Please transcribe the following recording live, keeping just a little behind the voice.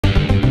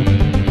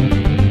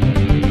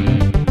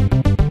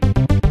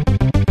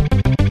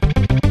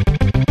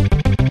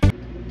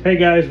Hey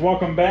guys,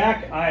 welcome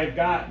back. I've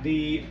got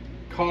the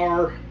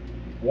car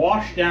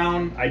washed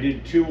down. I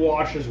did 2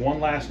 washes, one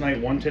last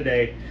night, one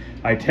today.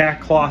 I tack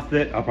clothed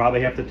it. I'll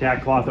probably have to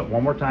tack cloth it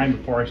one more time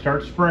before I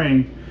start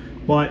spraying,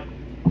 but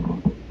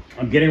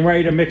I'm getting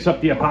ready to mix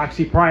up the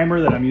epoxy primer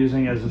that I'm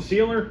using as a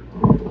sealer.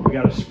 We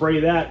got to spray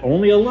that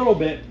only a little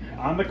bit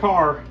on the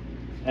car,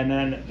 and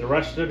then the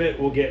rest of it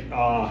will get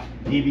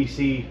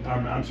DVC.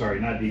 I'm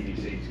sorry, not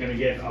DVC. It's going to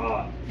get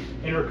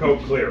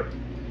Intercoat Clear.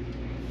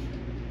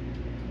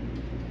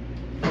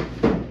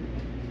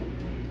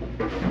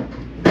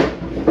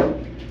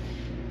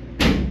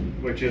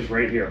 Which is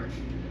right here.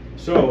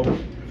 So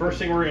first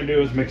thing we're going to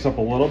do is mix up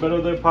a little bit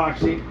of the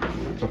epoxy.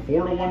 It's a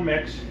 4-to-1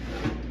 mix.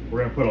 We're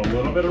going to put a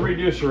little bit of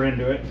reducer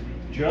into it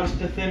just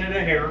to thin it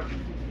a hair.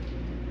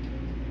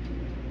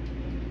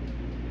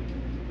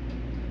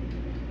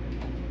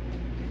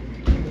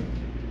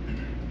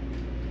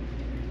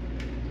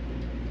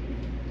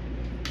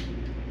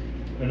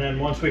 And then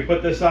once we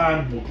put this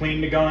on, we'll clean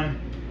the gun.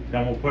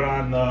 Then we'll put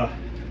on the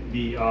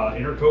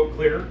Intercoat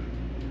Clear.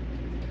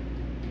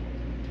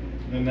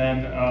 And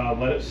then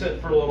let it sit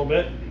for a little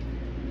bit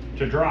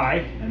to dry,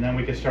 and then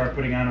we can start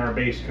putting on our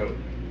base coat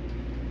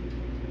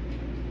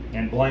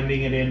and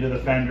blending it into the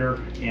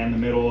fender and the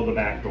middle of the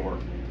back door.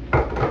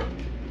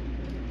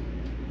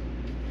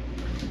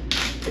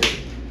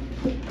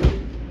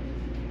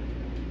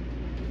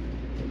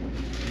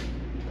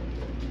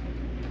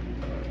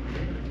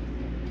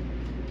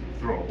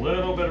 Throw a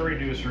little bit of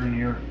reducer in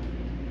here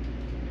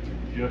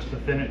just to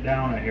thin it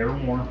down a hair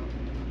more.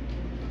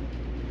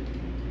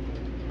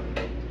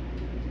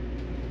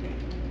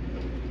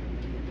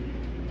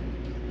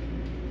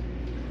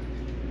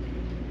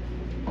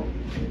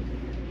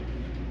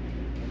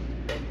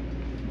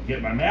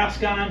 Get my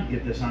mask on,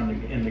 get this on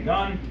in the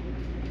gun,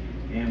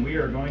 and we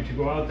are going to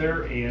go out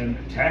there and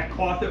tack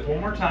cloth it one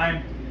more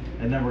time,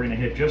 and then we're going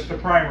to hit just the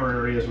primer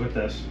areas with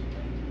this.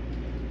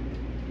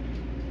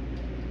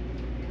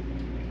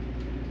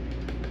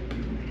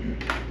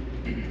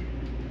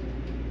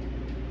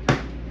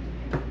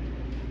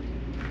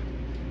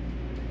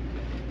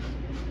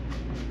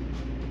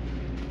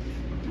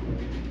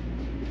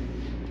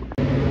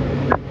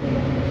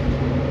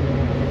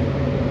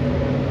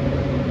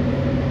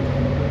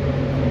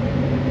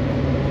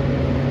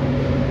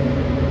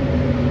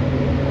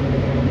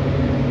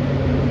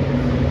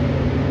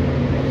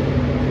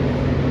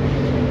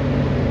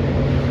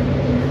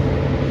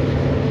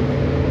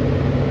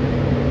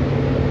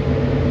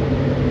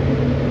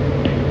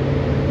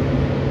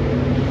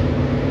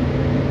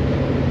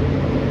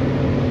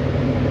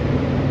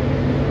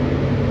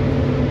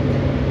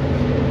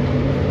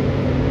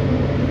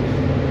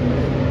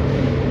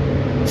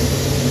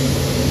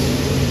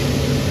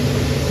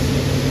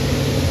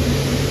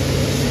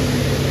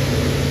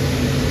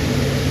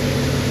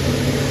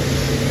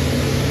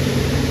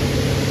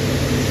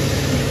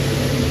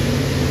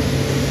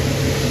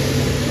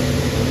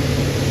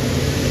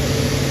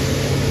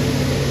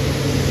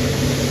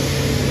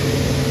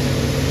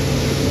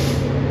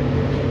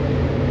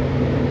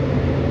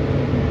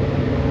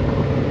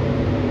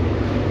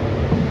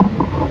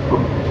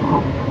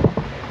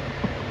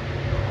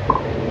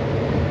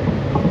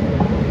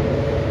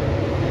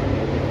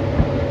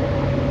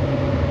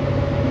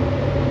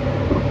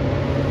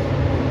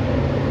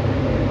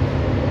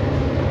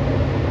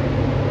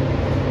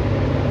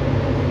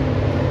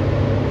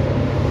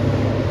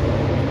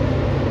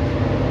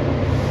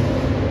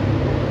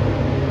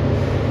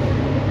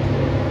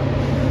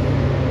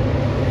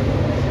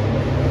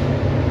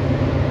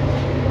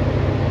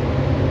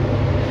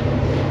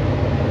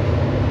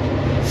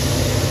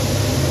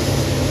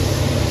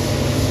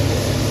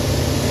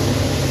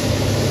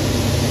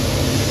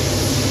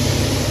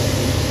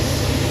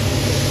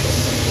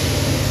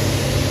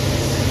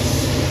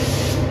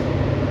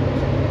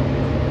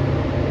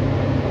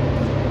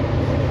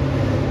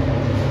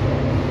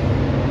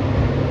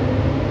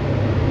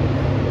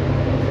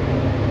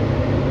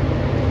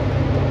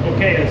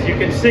 Okay, as you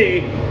can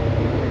see,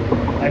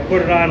 I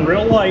put it on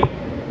real light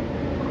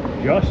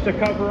just to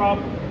cover up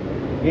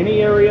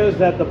any areas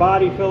that the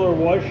body filler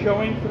was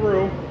showing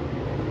through.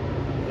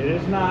 It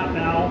is not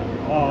now.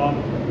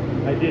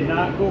 I did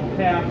not go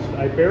past,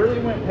 I barely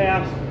went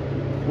past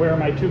where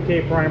my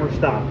 2K primer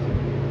stopped.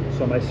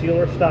 So my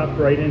sealer stopped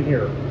right in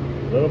here.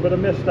 A little bit of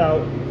mist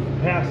out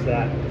past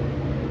that.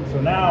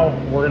 So now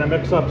we're going to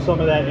mix up some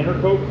of that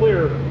Intercoat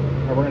Clear,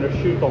 and we're going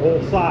to shoot the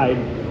whole side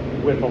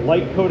with a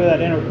light coat of that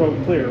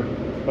Intercoat Clear,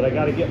 but I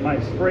got to get my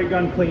spray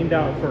gun cleaned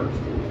out first.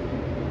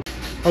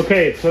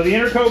 Okay, so the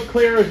Intercoat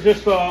Clear is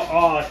just a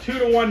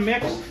 2-to-1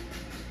 mix.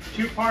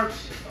 2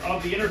 parts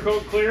of the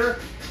Intercoat Clear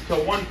to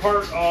 1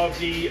 part of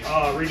the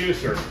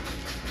reducer.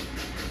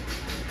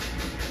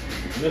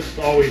 This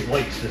always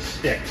likes to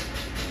stick.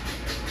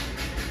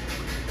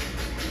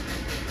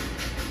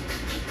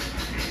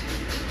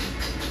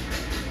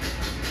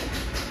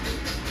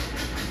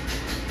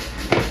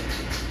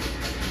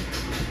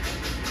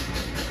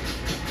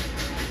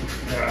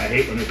 I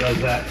hate when it does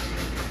that.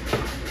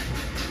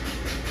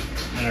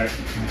 All right,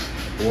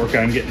 we'll work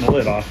on getting the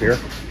lid off here.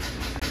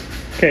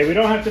 Okay, we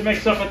don't have to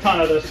mix up a ton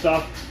of this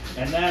stuff.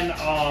 And then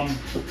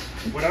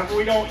whatever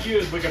we don't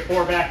use, we can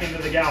pour back into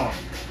the gallon.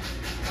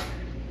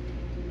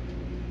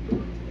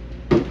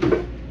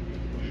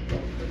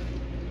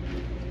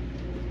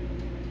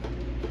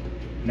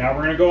 Now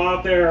we're gonna go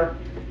out there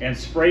and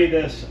spray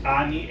this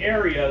on the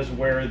areas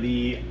where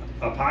the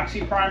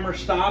epoxy primer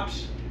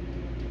stops,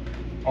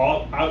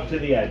 all out to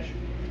the edge.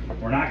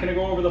 We're not gonna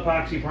go over the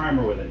epoxy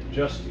primer with it,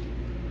 just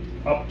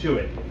up to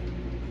it.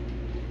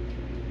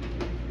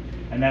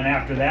 And then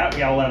after that, we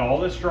gotta let all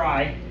this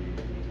dry,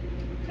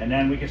 and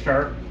then we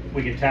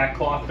can tack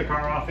cloth the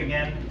car off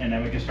again, and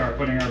then we can start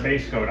putting our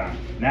base coat on.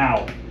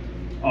 Now,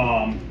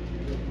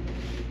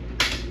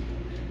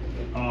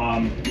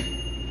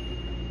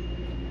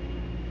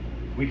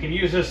 we can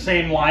use this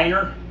same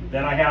liner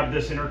that I have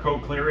this inner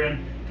coat clear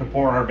in to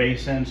pour our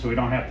base in, so we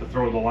don't have to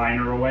throw the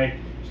liner away.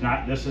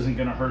 This isn't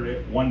gonna hurt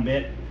it one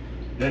bit.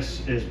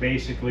 This is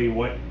basically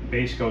what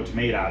base coat's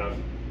made out of.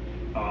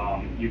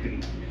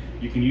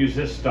 You can use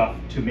this stuff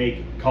to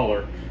make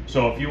color.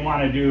 So if you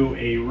want to do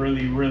a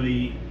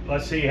really,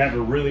 let's say you have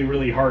a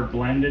really hard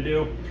blend to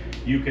do,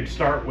 you could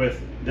start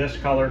with this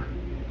color,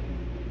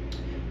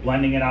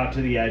 blending it out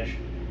to the edge,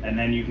 and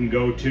then you can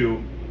go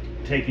to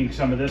taking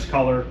some of this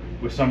color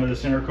with some of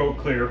this inner coat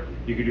clear.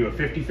 You could do a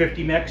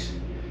 50-50 mix,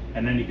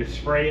 and then you could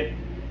spray it,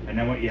 and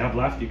then what you have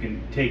left, you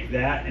can take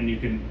that and you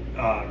can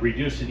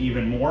reduce it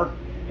even more.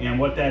 And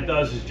what that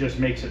does is just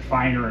makes it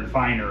finer and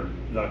finer,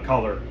 the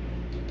color,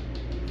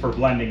 for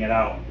blending it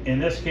out. In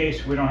this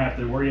case, we don't have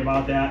to worry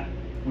about that.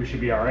 We should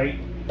be all right.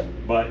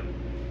 But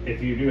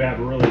if you do have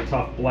a really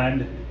tough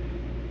blend,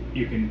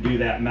 you can do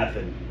that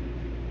method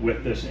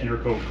with this inner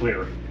coat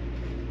clear.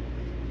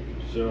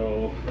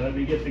 So let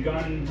me get the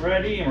gun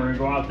ready, and we're gonna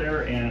go out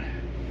there and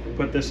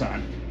put this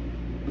on.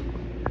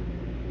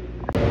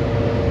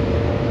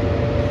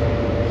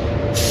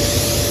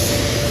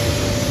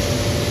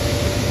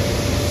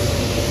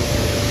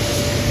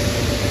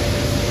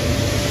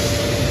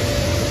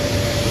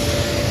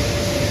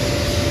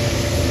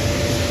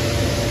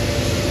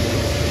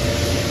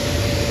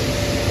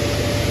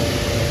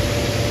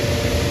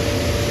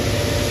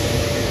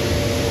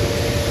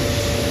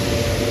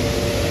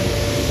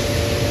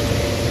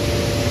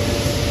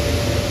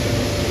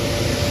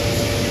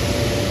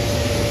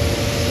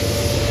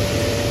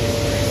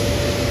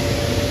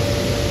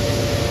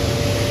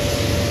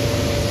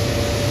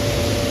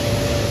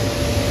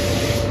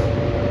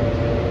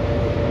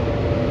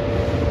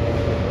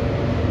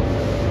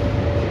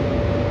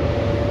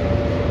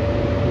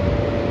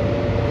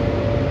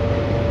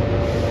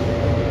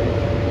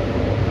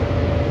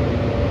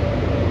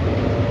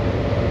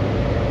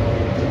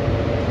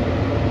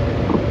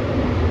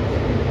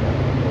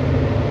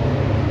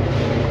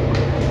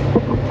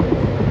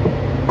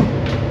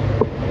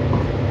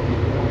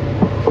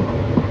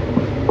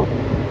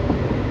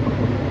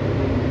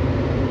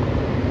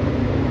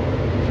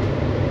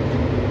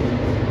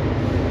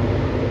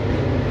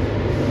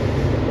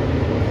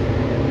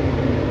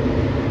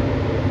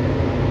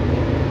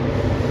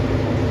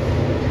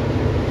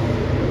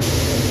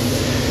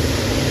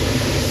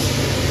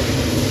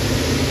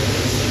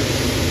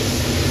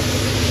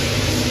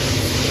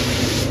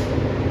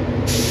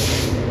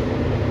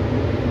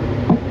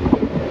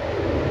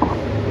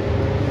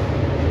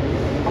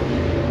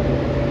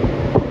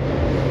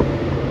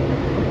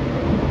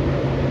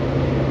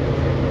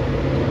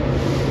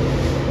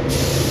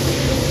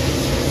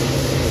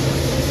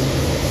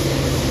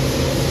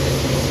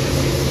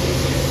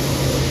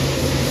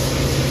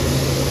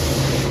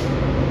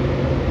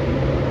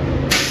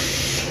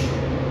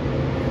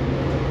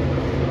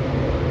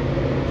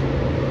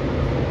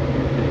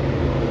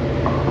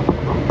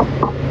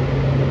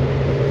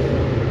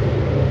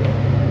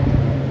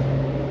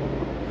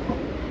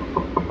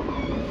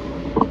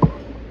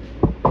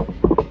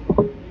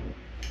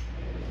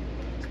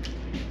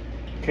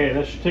 Okay,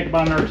 this should take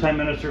about another 10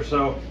 minutes or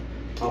so.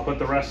 I'll put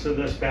the rest of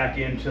this back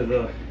into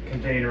the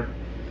container.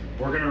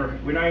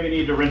 We don't even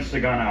need to rinse the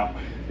gun out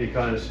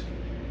because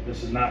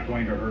this is not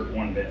going to hurt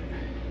one bit.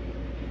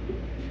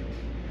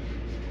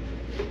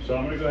 So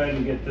I'm going to go ahead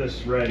and get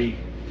this ready.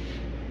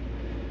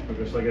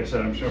 Because like I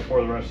said, I'm just going to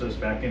pour the rest of this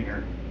back in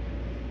here.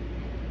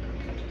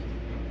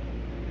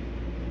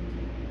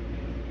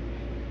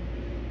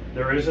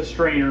 There is a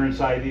strainer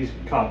inside these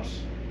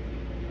cups.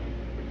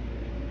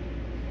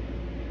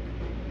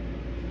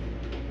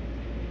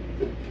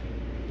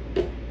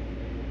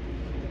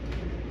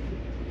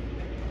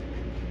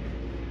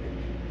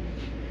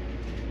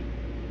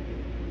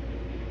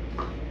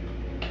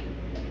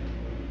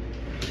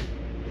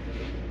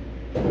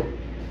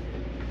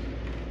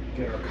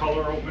 Get our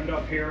color opened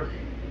up here.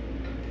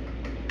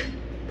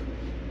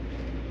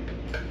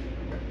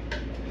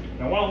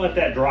 I want to let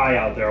that dry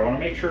out there. I want to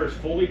make sure it's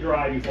fully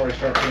dry before I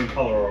start putting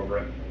color over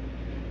it.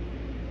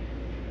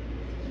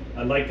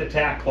 I'd like to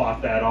tack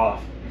cloth that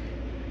off.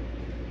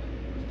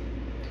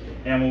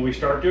 And when we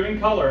start doing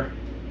color,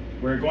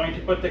 we're going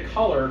to put the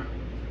color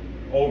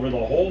over the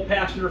whole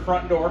passenger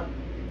front door,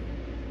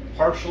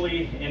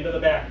 partially into the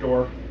back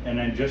door, and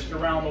then just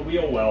around the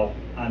wheel well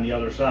on the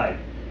other side.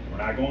 We're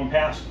not going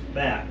past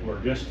that.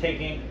 We're just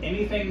taking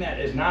anything that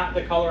is not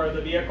the color of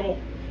the vehicle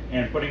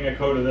and putting a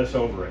coat of this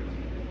over it.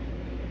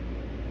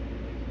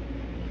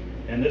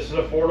 And this is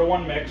a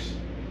 4-to-1 mix.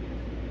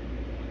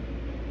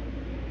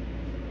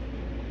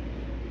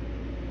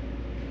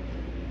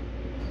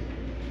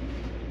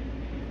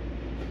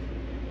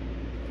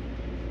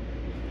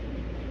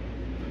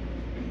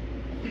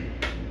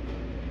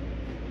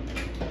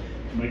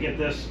 I'm going to get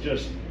this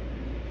just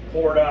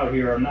poured out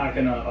here. I'm not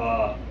going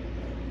to,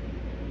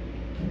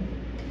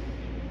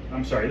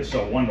 I'm sorry, this is a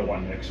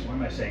 1-to-1 mix. Why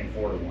am I saying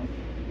 4-to-1?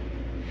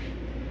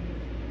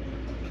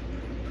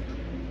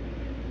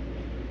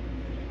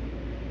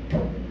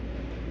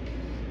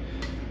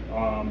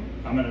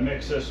 I'm going to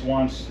mix this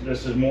once.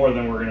 This is more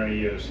than we're going to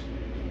use.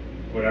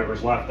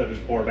 Whatever's left, I'll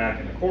just pour back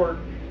in the quart.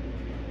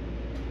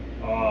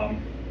 But I'm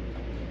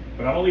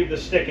going to leave the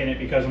stick in it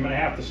because I'm going to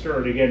have to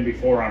stir it again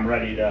before I'm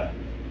ready to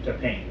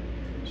paint.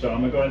 So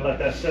I'm going to go ahead and let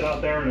that sit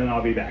out there, and then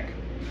I'll be back.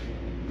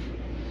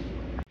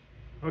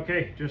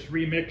 Okay, just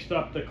remixed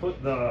up the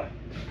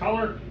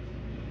color.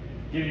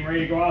 Getting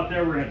ready to go out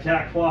there. We're going to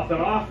tack cloth it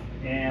off.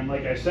 And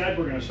like I said,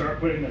 we're going to start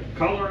putting the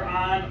color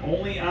on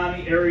only on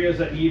the areas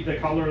that need the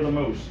color the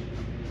most.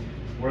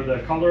 Where the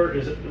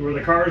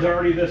car is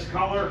already this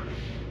color,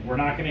 we're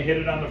not going to hit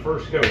it on the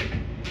first coat.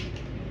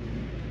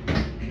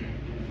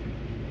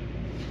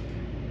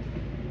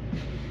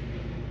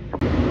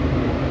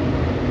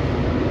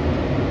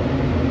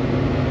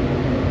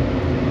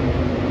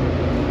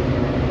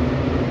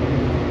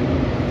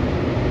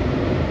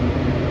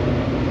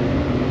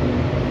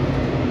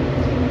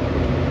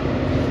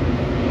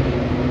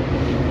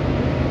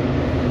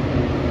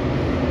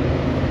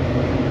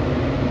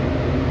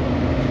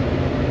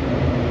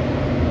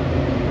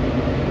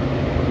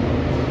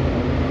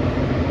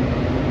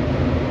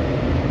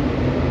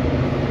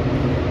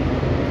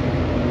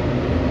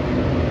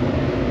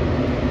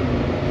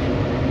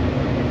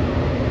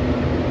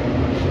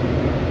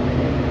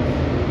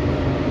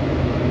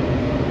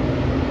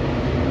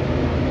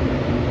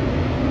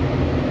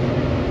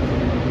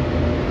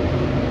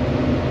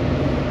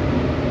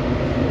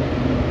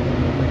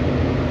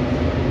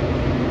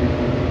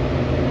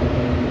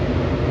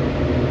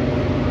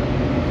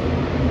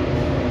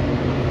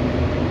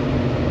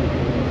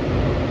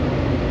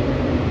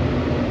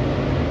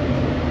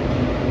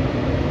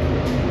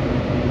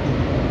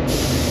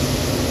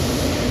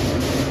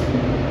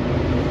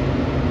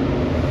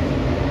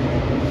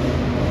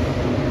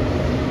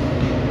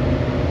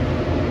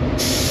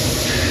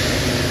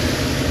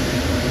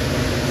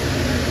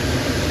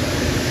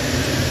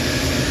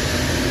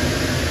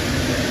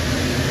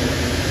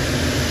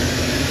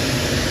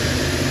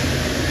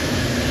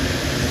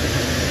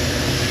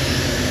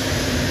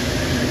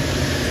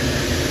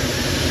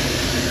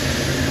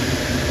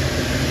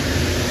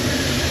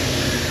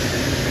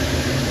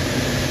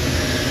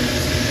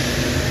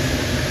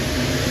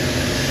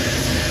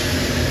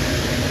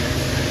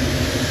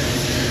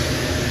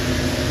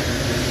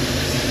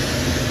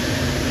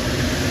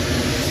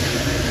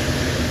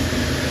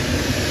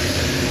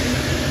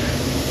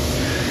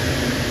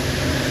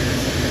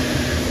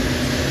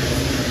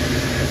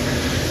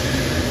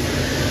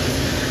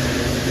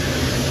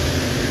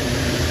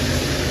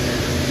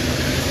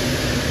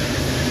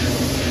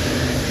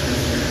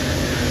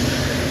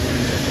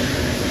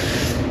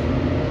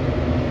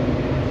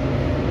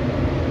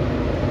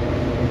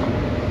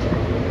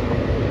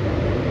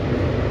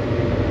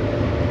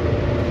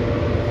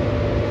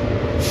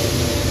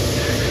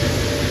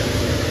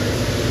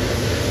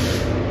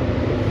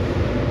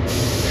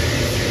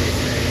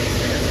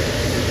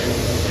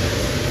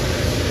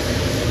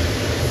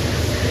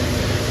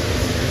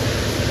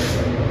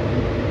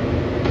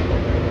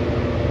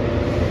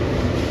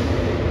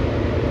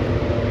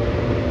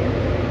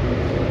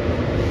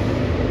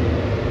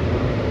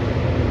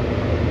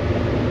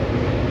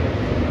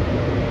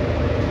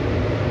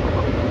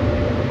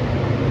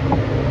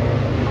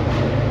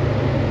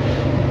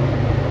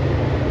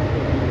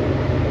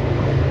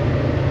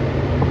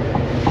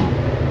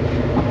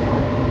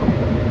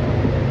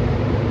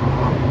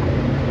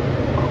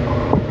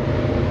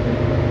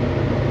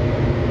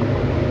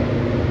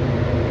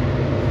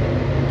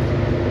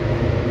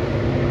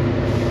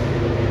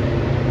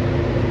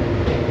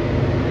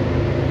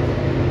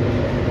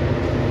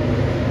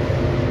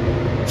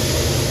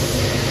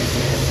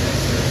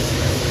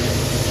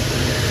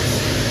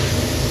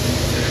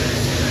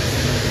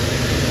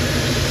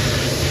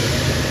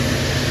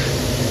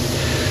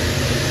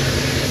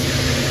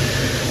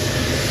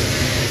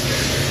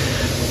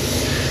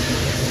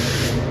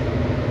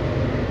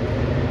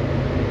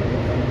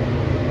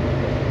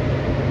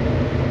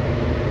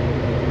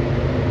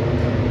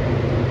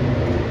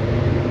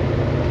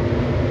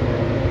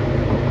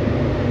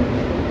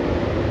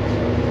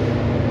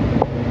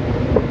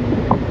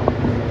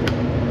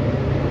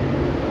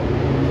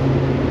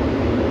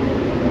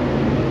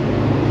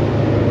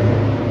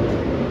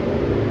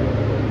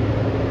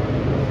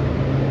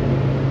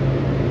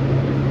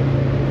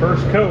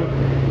 First coat,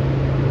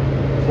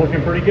 it's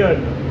looking pretty good.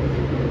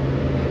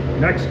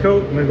 Next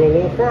coat, I'm going to go a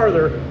little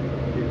farther.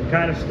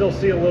 kind of still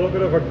see a little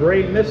bit of a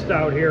gray mist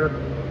out here,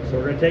 so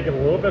we're going to take it a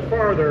little bit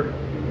farther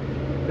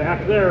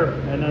back there,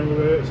 and then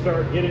we're going to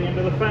start getting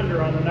into the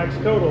fender on the next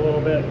coat a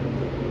little bit,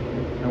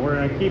 and we're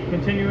going to keep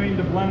continuing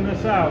to blend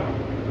this out.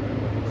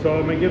 So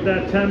I'm going to give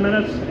that 10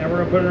 minutes, and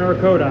we're going to put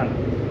another coat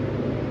on.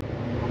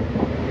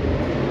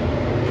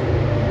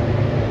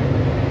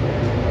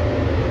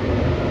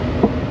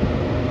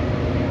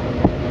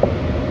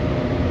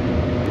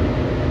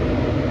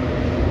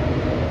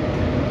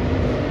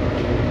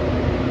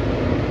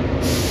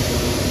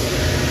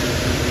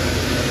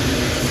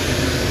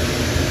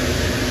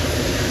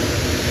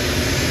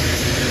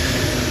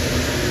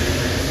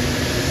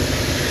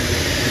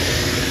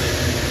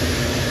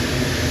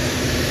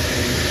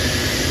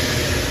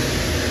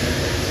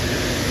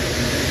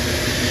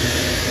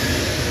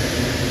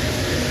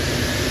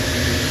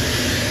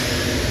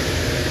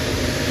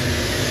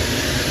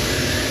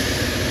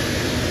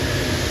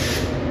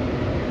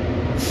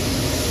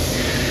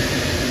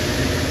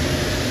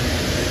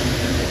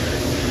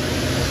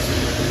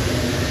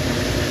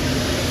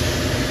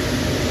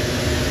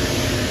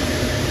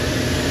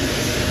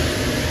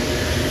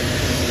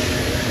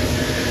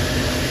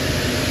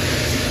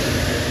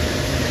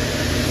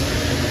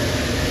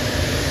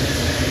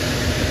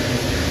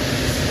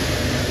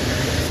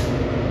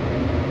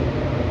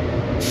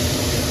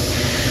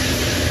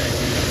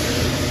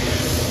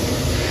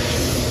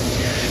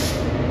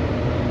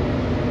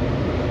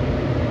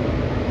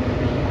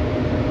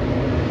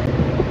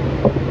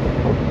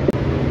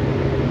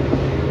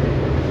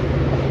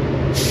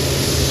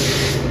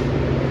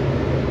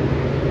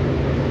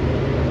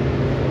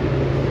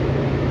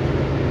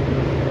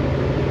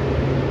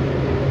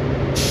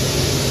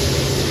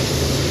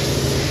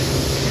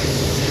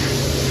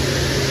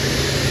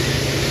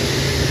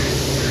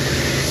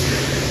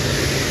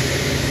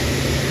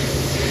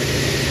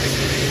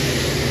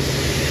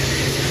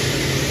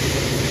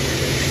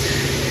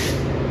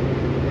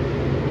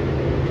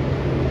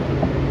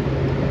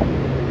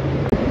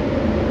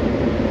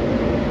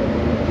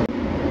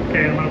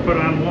 Okay, I'm going to put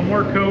on one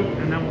more coat,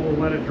 and then we'll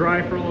let it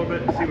dry for a little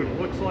bit and see what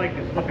it looks like.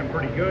 It's looking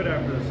pretty good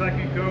after the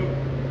second coat.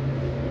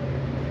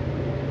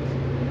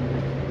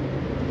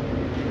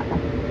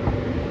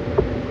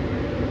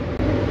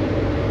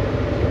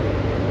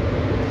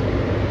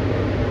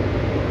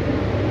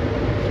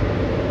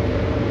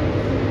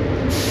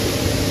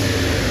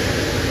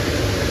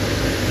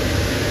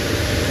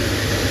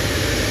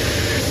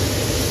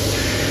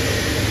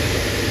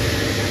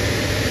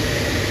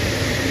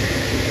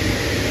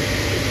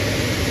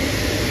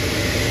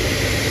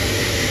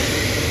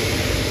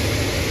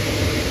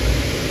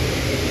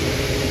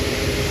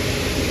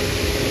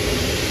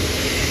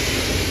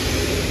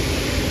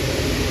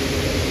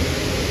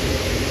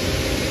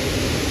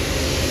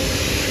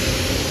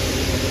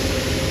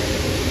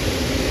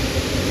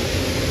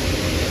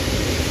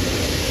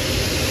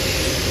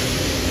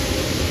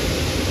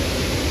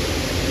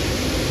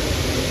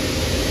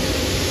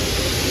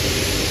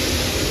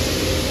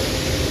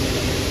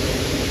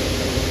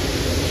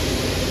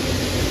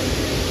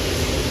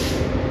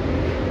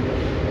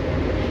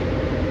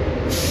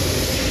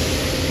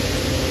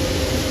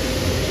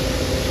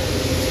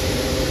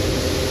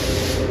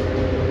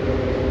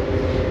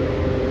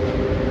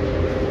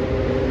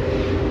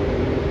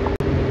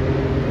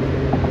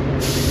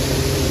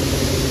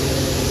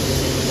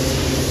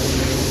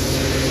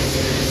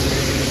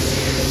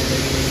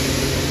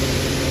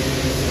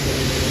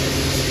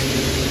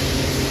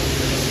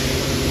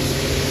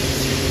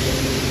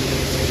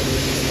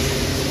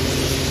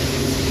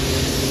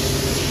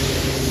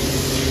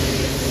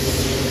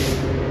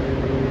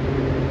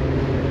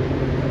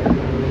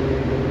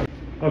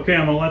 Okay,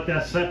 I'm going to let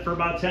that set for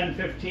about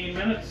 10-15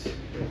 minutes,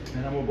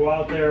 and then we'll go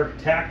out there,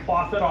 tack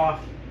cloth it off,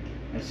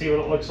 and see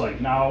what it looks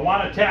like. Now, I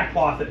want to tack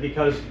cloth it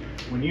because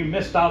when you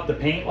mist out the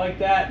paint like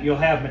that, you'll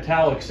have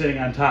metallic sitting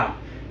on top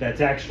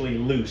that's actually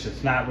loose.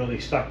 It's not really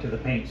stuck to the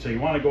paint. So you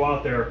want to go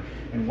out there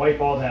and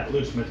wipe all that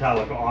loose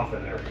metallic off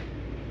of there.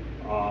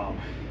 I'm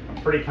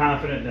pretty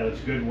confident that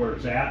it's good where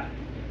it's at.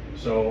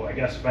 So I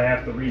guess if I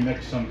have to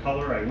remix some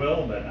color, I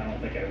will, but I don't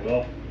think I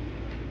will.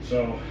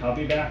 So I'll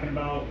be back in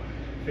about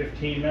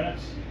 15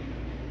 minutes,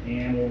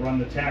 and we'll run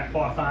the tack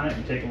cloth on it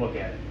and take a look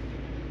at it.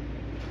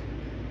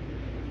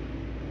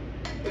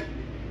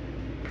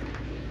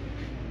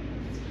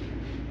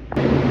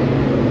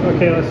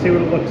 Okay, let's see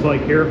what it looks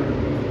like here.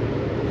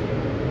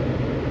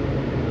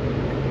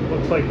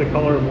 Looks like the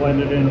color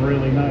blended in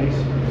really nice.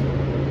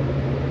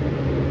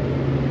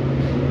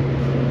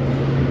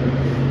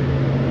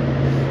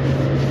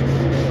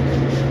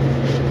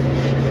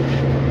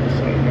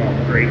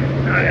 So, great.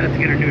 Now I gotta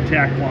get a new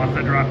tack cloth.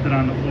 I dropped it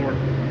on the floor.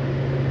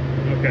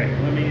 Okay,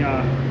 let me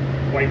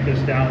wipe this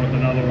down with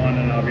another one,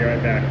 and I'll be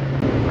right back.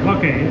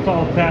 Okay, it's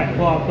all tack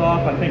clothed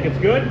off. I think it's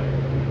good.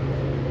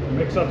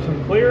 Mix up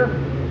some clear,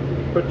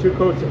 put 2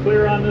 coats of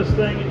clear on this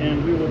thing,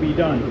 and we will be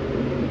done.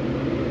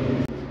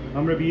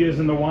 I'm going to be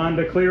using the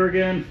Wanda clear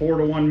again,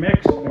 4-to-1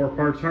 mix, 4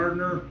 parts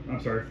hardener. I'm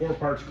sorry, 4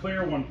 parts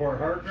clear, 1 part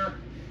hardener,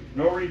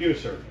 no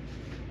reducer.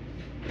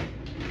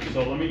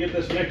 So let me get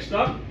this mixed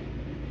up,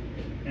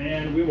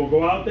 and we will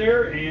go out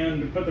there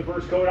and put the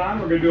first coat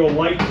on. We're going to do a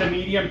light to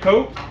medium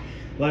coat,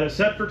 let it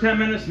set for 10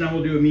 minutes, and then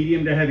we'll do a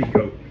medium to heavy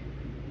coat.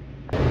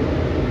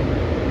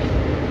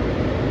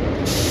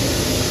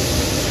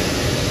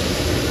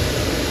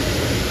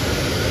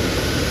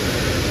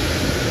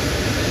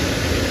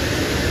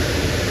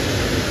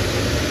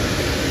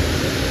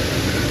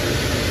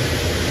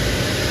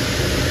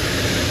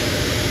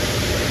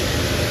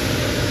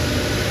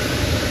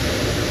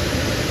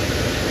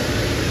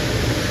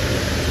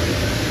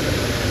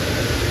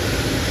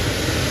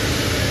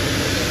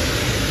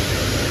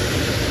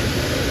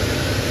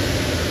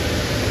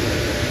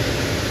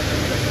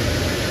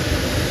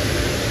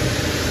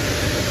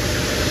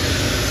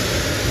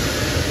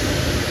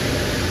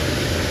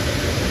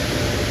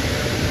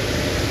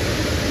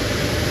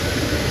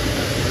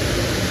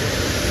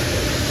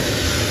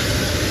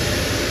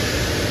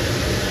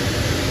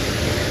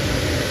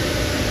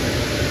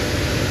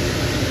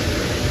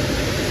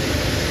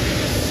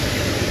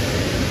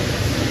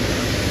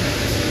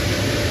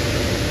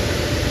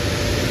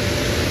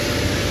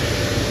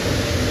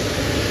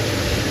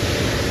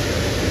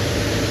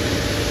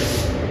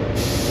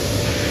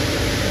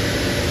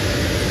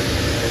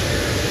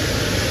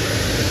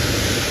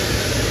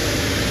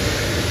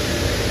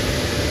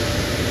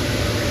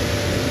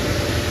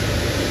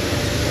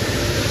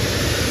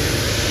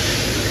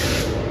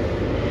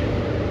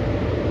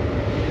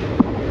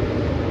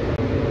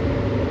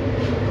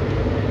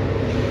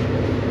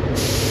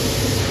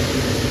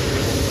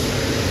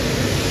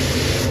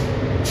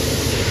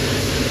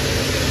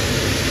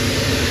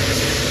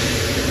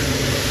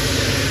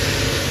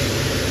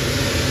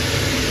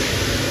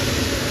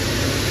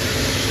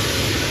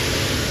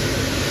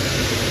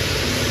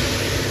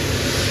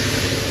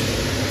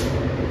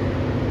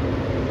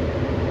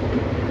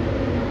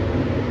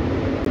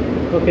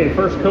 Okay,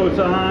 first coat's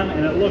on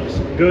and it looks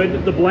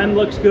good. The blend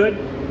looks good.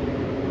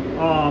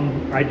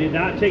 I did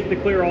not take the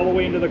clear all the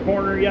way into the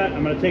corner yet.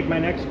 I'm going to take my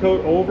next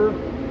coat over,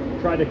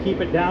 try to keep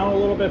it down a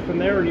little bit from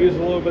there and use a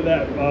little bit of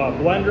that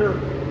blender,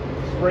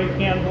 spray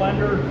can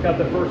blender. Got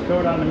the first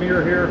coat on the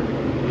mirror here.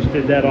 Just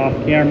did that off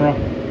camera.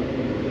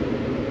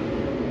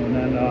 And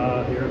then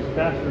here's the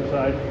passenger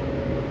side,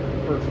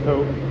 first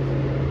coat.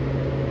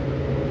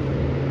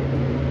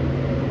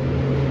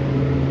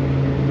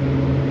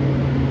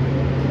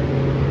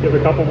 Give it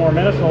a couple more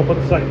minutes and we'll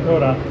put the second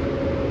coat on.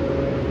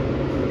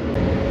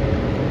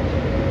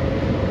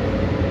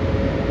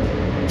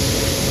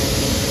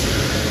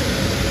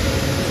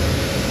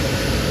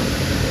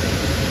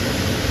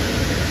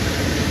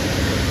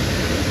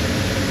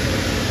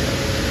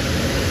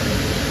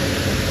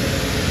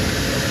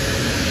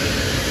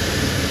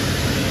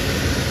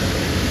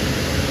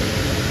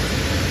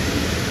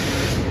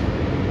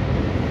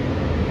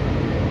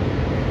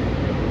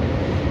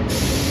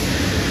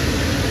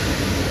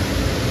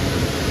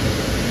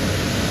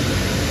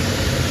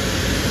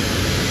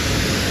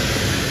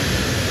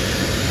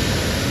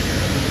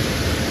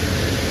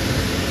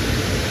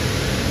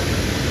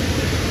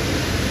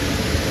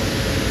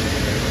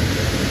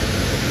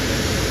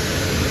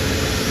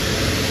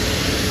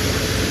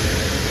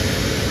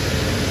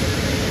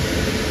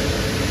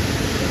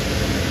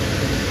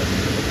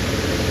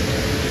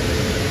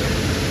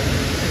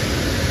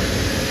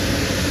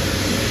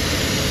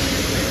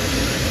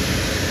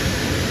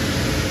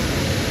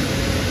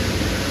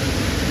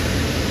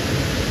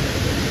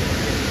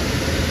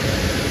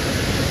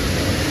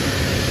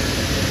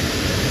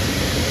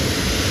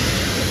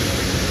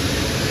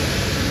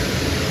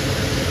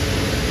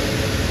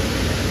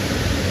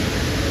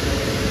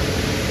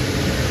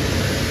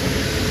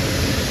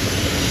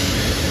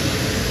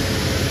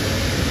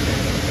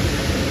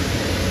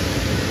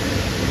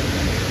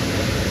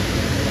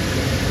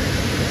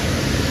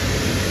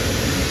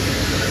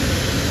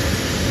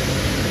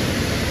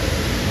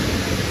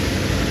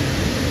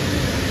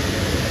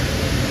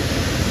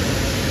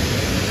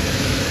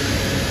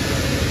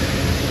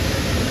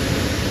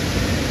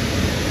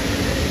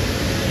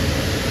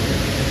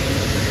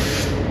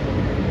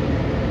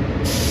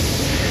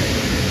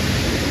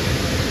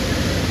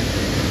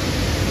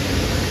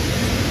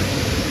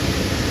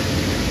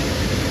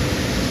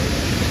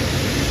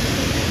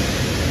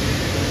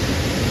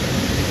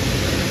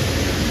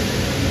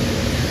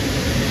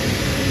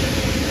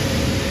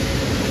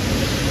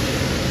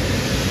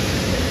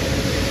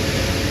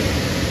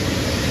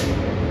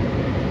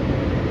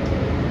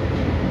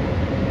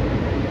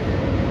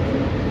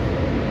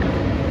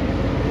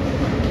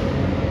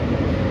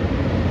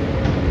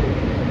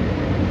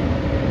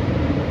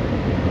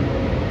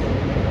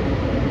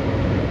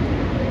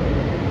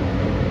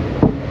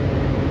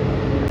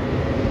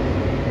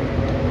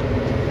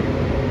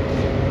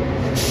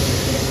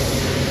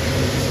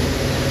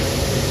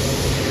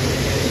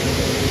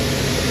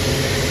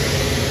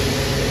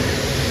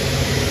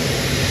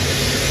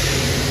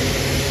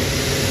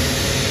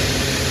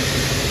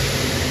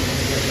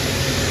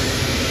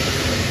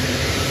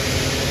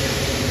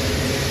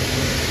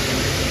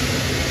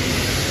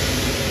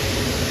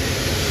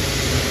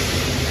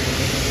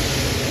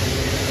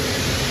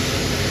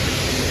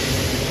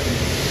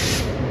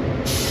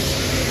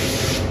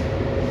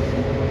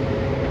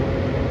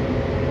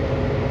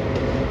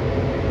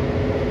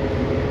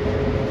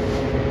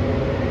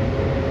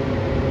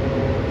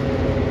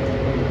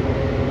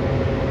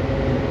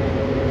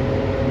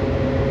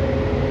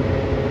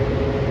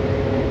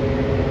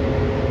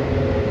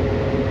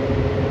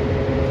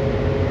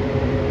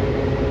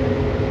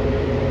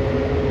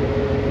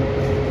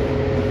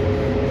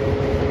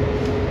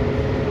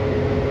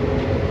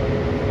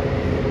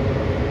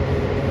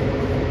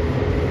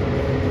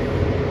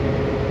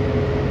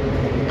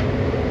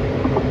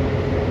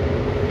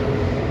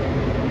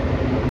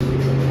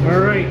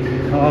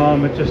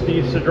 it just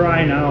needs to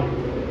dry now.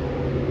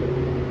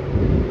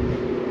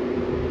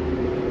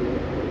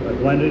 I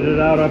blended it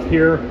out up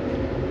here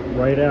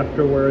right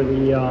after where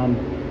the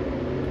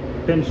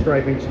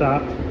pinstriping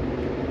stopped,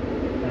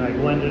 and I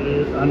blended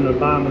it on the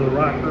bottom of the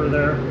rocker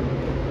there.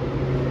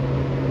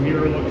 The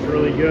mirror looks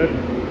really good.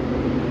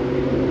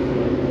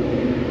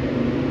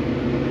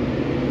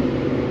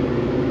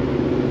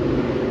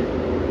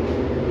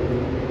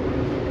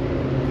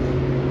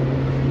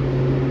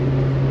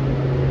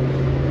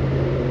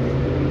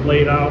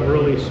 Laid out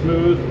really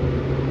smooth.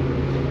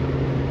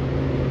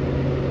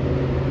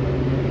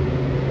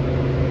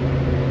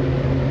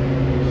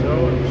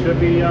 So it should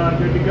be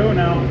good to go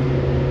now.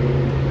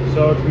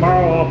 So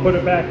tomorrow I'll put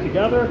it back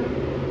together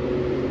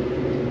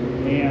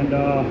and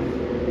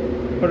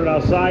put it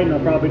outside, and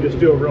I'll probably just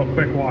do a real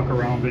quick walk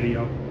around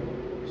video.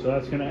 So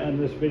that's going to end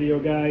this video,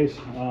 guys.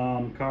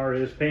 Car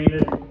is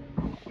painted.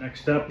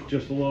 Next up,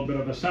 just a little bit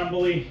of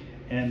assembly,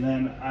 and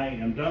then I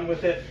am done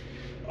with it.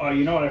 Oh,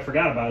 you know what I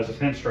forgot about is the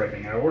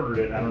pinstriping. I ordered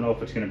it. I don't know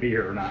if it's going to be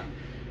here or not.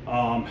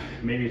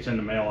 Maybe it's in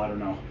the mail. I don't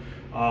know.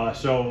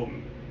 So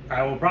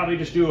I will probably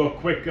just do a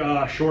quick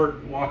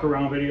short walk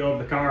around video of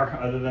the car.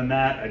 Other than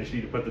that, I just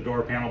need to put the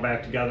door panel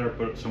back together,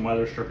 put some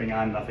weather stripping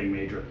on, nothing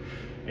major,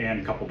 and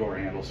a couple door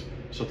handles.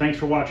 So thanks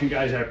for watching,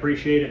 guys. I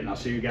appreciate it, and I'll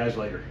see you guys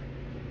later.